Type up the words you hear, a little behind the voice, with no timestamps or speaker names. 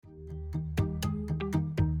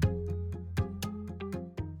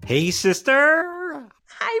Hey, sister.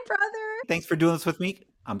 Hi, brother. Thanks for doing this with me.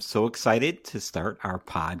 I'm so excited to start our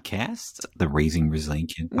podcast, the Raising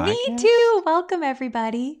Resilient Kid podcast. Me too. Welcome,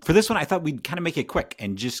 everybody. For this one, I thought we'd kind of make it quick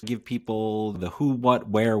and just give people the who, what,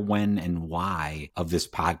 where, when, and why of this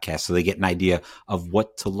podcast so they get an idea of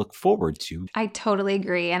what to look forward to. I totally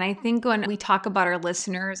agree. And I think when we talk about our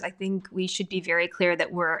listeners, I think we should be very clear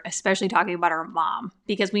that we're especially talking about our mom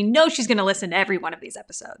because we know she's going to listen to every one of these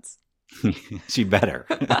episodes. She better.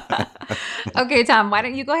 Okay, Tom, why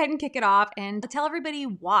don't you go ahead and kick it off and tell everybody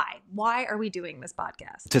why? Why are we doing this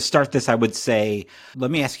podcast? To start this, I would say,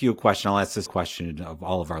 let me ask you a question. I'll ask this question of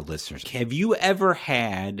all of our listeners. Have you ever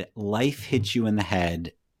had life hit you in the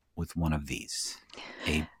head with one of these?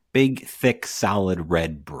 A big, thick, solid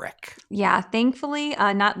red brick. Yeah, thankfully,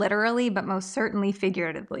 not literally, but most certainly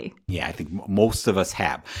figuratively. Yeah, I think most of us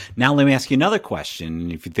have. Now, let me ask you another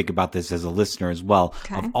question. If you think about this as a listener as well,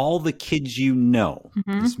 of all the kids you know,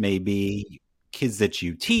 this may be kids that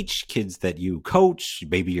you teach, kids that you coach,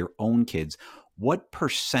 maybe your own kids. What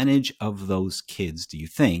percentage of those kids do you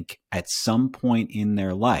think at some point in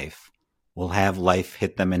their life will have life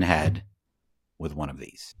hit them in the head with one of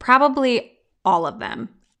these? Probably all of them.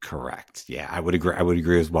 Correct. Yeah, I would agree. I would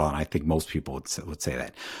agree as well. And I think most people would say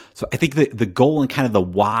that. So I think the goal and kind of the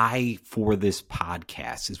why for this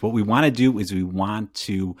podcast is what we want to do is we want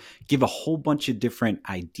to give a whole bunch of different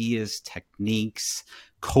ideas, techniques,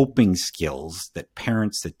 coping skills that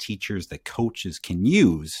parents, that teachers, that coaches can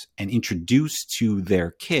use and introduce to their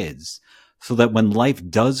kids so that when life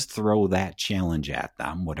does throw that challenge at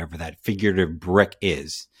them, whatever that figurative brick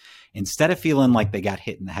is, instead of feeling like they got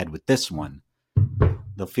hit in the head with this one,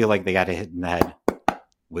 they'll feel like they got hit in the head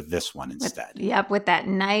with this one instead. With that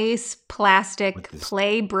nice plastic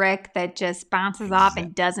play brick that just bounces off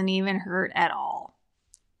and doesn't even hurt at all.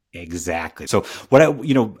 Exactly. So what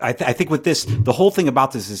I think with this, the whole thing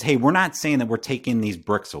about this is, hey, we're not saying that we're taking these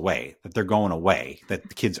bricks away, that they're going away, that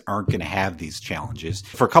the kids aren't going to have these challenges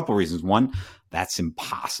for a couple of reasons. One, that's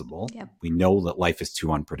impossible. Yep. We know that life is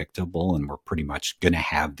too unpredictable and we're pretty much going to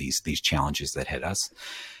have these challenges that hit us.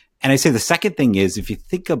 And I say the second thing is, if you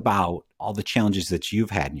think about all the challenges that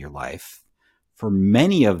you've had in your life, for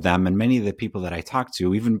many of them and many of the people that I talk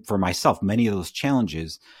to, even for myself, many of those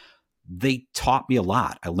challenges, they taught me a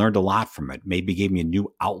lot. I learned a lot from it, maybe gave me a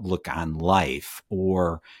new outlook on life,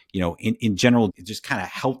 or, in general, it just kind of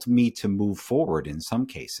helped me to move forward in some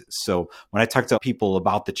cases. So when I talk to people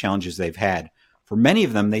about the challenges they've had, for many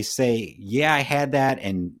of them, they say, yeah, I had that.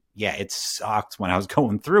 And yeah, it sucked when I was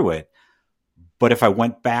going through it. But if I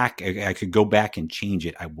went back, I could go back and change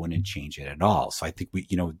it. I wouldn't change it at all. So I think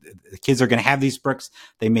the kids are going to have these bricks.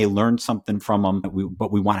 They may learn something from them,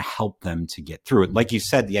 but we want to help them to get through it. Like you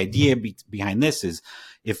said, the idea behind this is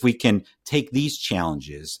if we can take these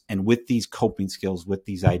challenges and with these coping skills, with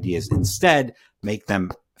these ideas, instead make them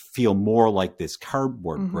feel more like this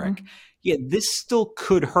cardboard brick. Yeah, this still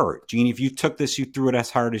could hurt. Jeannie, if you took this, you threw it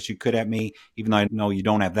as hard as you could at me, even though I know you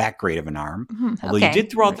don't have that great of an arm. Although you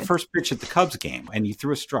did throw out the first pitch at the Cubs game and you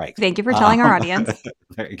threw a strike. Thank you for telling our audience.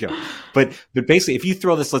 There you go. But basically, if you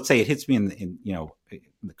throw this, let's say it hits me in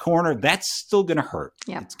the corner, that's still going to hurt.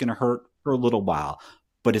 Yep. It's going to hurt for a little while,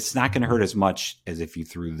 but it's not going to hurt as much as if you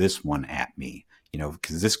threw this one at me.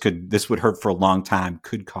 Because this would hurt for a long time,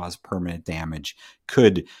 could cause permanent damage,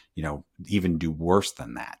 could, even do worse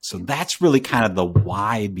than that. So that's really kind of the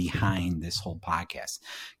why behind this whole podcast.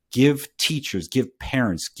 Give teachers, give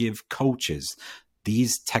parents, give coaches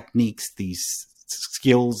these techniques, these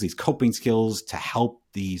skills, these coping skills to help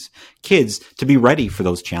these kids to be ready for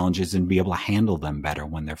those challenges and be able to handle them better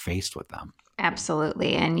when they're faced with them.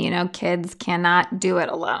 Absolutely. And, kids cannot do it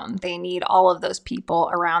alone. They need all of those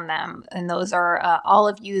people around them. And those are all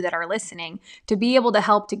of you that are listening to be able to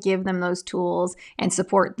help to give them those tools and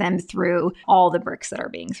support them through all the bricks that are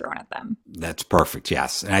being thrown at them. That's perfect.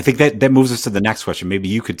 Yes. And I think that moves us to the next question. Maybe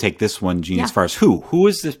you could take this one, Jean, as far as who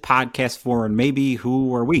is this podcast for? And maybe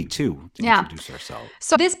who are we too to introduce ourselves?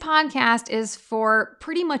 So this podcast is for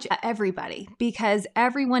pretty much everybody because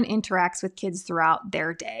everyone interacts with kids throughout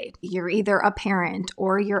their day. You're either a parent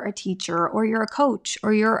or you're a teacher or you're a coach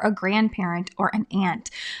or you're a grandparent or an aunt.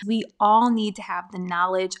 We all need to have the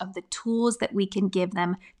knowledge of the tools that we can give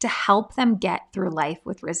them to help them get through life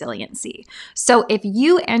with resiliency. So if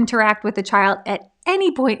you interact with a child at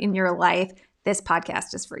any point in your life, this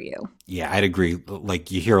podcast is for you. Yeah, I'd agree.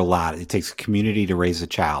 Like you hear a lot, it takes a community to raise a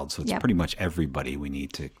child. So it's pretty much everybody we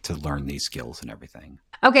need to learn these skills and everything.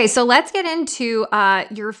 Okay, so let's get into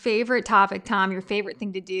your favorite topic, Tom, your favorite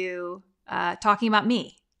thing to do. Talking about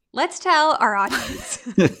me. Let's tell our audience.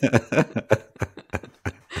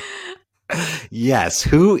 Yes.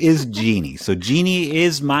 Who is Jeannie? So Jeannie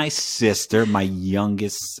is my sister, my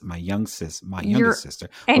youngest sister,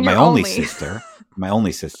 but And my you're only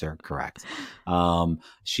only. sister, correct.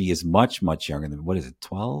 She is much, much younger than, what is it,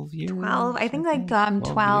 12 years? 12, I think like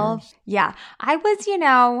 12. Years. Yeah. I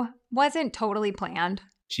was, wasn't totally planned.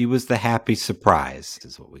 She was the happy surprise,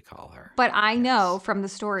 is what we call her. But I know from the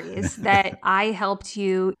stories that I helped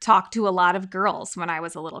you talk to a lot of girls when I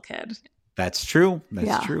was a little kid. That's true.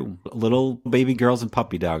 That's true. Little baby girls and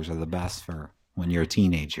puppy dogs are the best for when you're a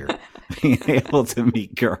teenager, being able to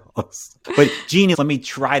meet girls. But Jeannie, let me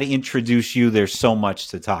try to introduce you. There's so much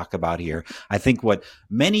to talk about here. I think what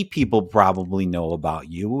many people probably know about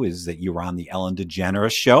you is that you were on the Ellen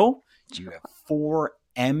DeGeneres show. You have 4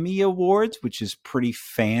 Emmy Awards, which is pretty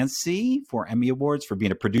fancy. 4 Emmy Awards for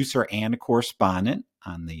being a producer and a correspondent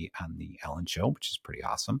on the Ellen show, which is pretty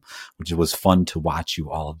awesome, which was fun to watch you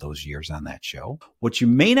all of those years on that show. What you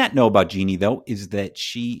may not know about Jeannie, though, is that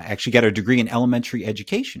she actually got her degree in elementary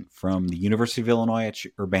education from the University of Illinois at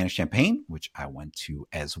Urbana-Champaign, which I went to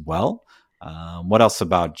as well. What else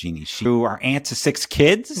about Jeannie? She was our aunt to 6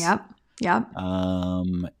 kids. Yep.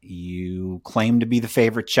 You claim to be the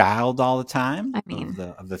favorite child all the time. I mean,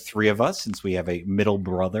 of the 3 of us, since we have a middle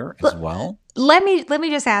brother as well. Let me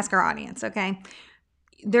just ask our audience, okay?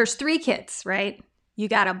 There's 3 kids, right? You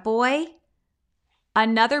got a boy,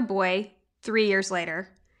 another boy 3 years later,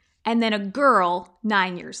 and then a girl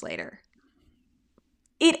 9 years later.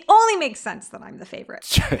 It only makes sense that I'm the favorite.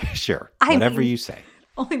 Sure. Whatever you say.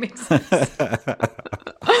 Only makes sense.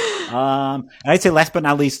 And I'd say last but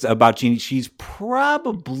not least about Jeannie, she's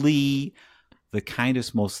probably the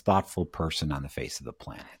kindest, most thoughtful person on the face of the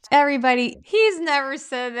planet. Everybody, he's never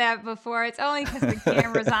said that before. It's only because the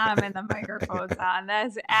camera's on him and the microphone's on.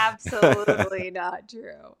 That's absolutely not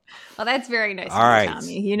true. Well, that's very nice of you,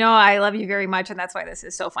 Tommy. You know I love you very much, and that's why this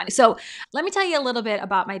is so funny. So let me tell you a little bit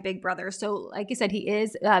about my big brother. So like I said, he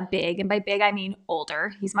is big, and by big, I mean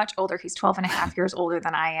older. He's much older. He's 12 and a half years older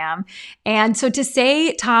than I am. And so to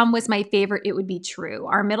say Tom was my favorite, it would be true.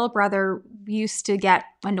 Our middle brother used to get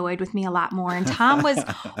annoyed with me a lot more, and Tom was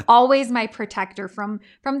always my protector from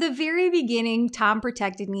the very beginning. Tom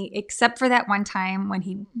protected me, except for that one time when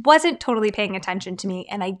he wasn't totally paying attention to me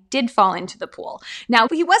and I did fall into the pool. Now,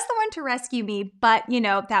 he was the one to rescue me, but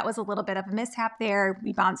that was a little bit of a mishap there.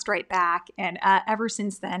 We bounced right back. And ever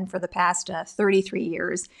since then, for the past 33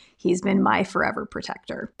 years, he's been my forever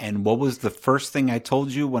protector. And what was the first thing I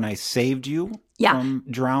told you when I saved you from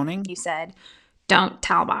drowning? You said, "Don't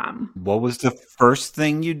tell Mom." What was the first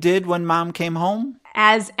thing you did when Mom came home?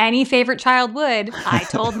 As any favorite child would, I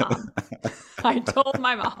told Mom. I told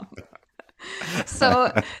my mom.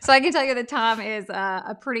 So I can tell you that Tom is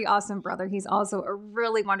a pretty awesome brother. He's also a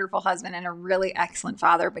really wonderful husband and a really excellent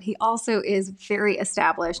father, but he also is very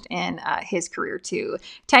established in his career too.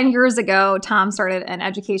 10 years ago, Tom started an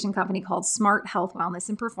education company called Smart Health, Wellness,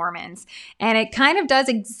 and Performance, and it kind of does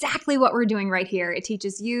exactly what we're doing right here. It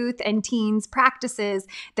teaches youth and teens practices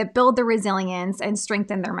that build their resilience and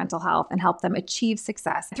strengthen their mental health and help them achieve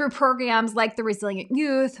success. Through programs like the Resilient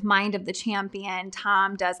Youth, Mind of the Champion,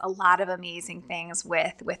 Tom does a lot of amazing things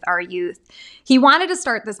with our youth. He wanted to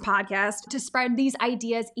start this podcast to spread these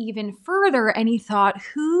ideas even further, and he thought,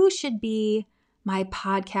 who should be my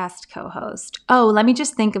podcast co-host? Oh, let me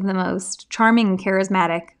just think of the most charming and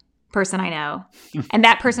charismatic person I know. And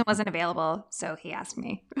that person wasn't available, so he asked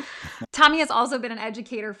me. Tommy has also been an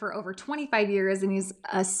educator for over 25 years, and he's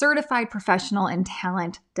a certified professional in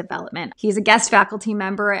talent development. He's a guest faculty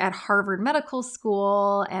member at Harvard Medical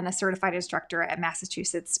School and a certified instructor at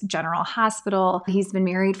Massachusetts General Hospital. He's been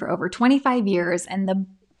married for over 25 years, and the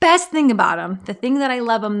best thing about him, the thing that I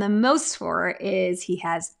love him the most for, is he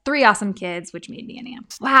has 3 awesome kids, which made me an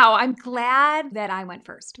aunt. Wow, I'm glad that I went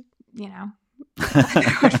first,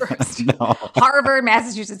 first. No. Harvard,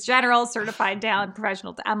 Massachusetts General, certified talent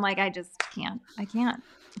professional. I'm like, I just can't. I can't.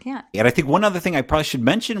 And I think one other thing I probably should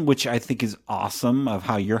mention, which I think is awesome of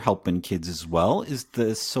how you're helping kids as well, is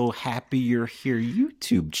the So Happy You're Here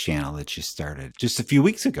YouTube channel that you started just a few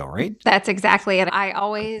weeks ago, right? That's exactly it. I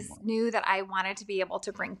always knew that I wanted to be able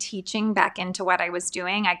to bring teaching back into what I was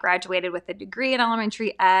doing. I graduated with a degree in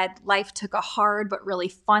elementary ed. Life took a hard but really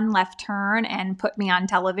fun left turn and put me on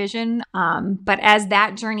television. But as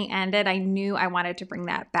that journey ended, I knew I wanted to bring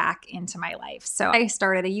that back into my life. So I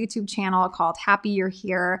started a YouTube channel called Happy You're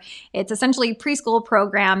Here. It's essentially preschool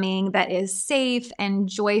programming that is safe and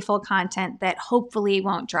joyful content that hopefully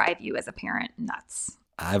won't drive you as a parent nuts.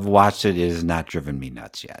 I've watched it. It has not driven me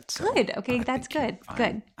nuts yet. So Good. Okay, that's good.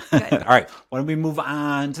 Good. All right. Why don't we move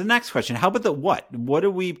on to the next question? How about the what? What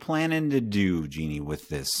are we planning to do, Jeannie, with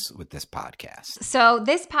this podcast? So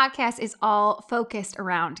this podcast is all focused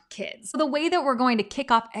around kids. So the way that we're going to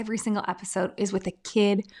kick off every single episode is with a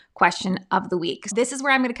kid question of the week. This is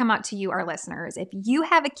where I'm going to come out to you, our listeners. If you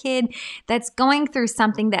have a kid that's going through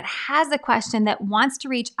something, that has a question, that wants to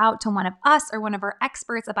reach out to one of us or one of our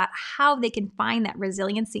experts about how they can find that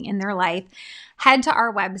resiliency in their life, head to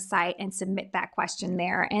our website and submit that question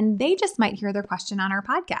there. And they just might hear their question on our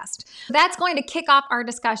podcast. That's going to kick off our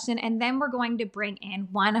discussion. And then we're going to bring in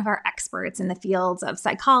one of our experts in the fields of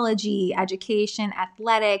psychology, education,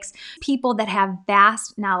 athletics, people that have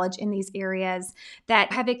vast knowledge in these areas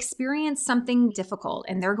that have experienced something difficult.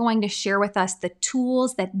 And they're going to share with us the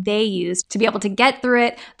tools that they use to be able to get through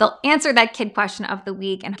it. They'll answer that kid question of the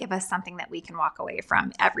week and give us something that we can walk away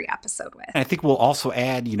from every episode with. And I think we'll also add,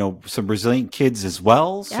 some resilient kids as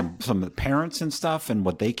well, some of the parents and stuff, and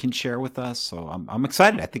what they can share with us. So I'm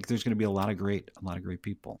excited. I think there's going to be a lot of great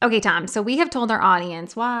people. Okay, Tom. So we have told our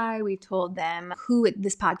audience why. We've told them who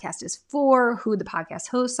this podcast is for, who the podcast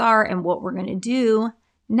hosts are, and what we're going to do.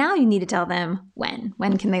 Now you need to tell them when.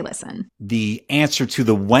 When can they listen? The answer to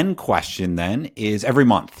the when question then is every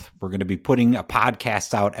month. We're going to be putting a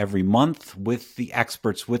podcast out every month with the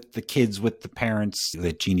experts, with the kids, with the parents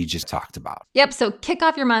that Jeannie just talked about. Yep. So kick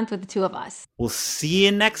off your month with the two of us. We'll see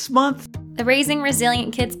you next month. The Raising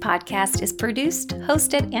Resilient Kids podcast is produced,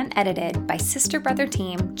 hosted, and edited by sister brother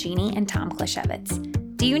team Jeannie and Tom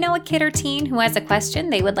Klashevitz. Do you know a kid or teen who has a question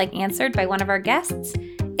they would like answered by one of our guests?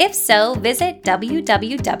 If so, visit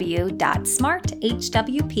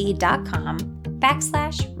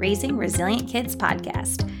www.smarthwp.com/Raising Resilient Kids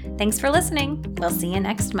Podcast. Thanks for listening. We'll see you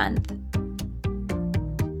next month.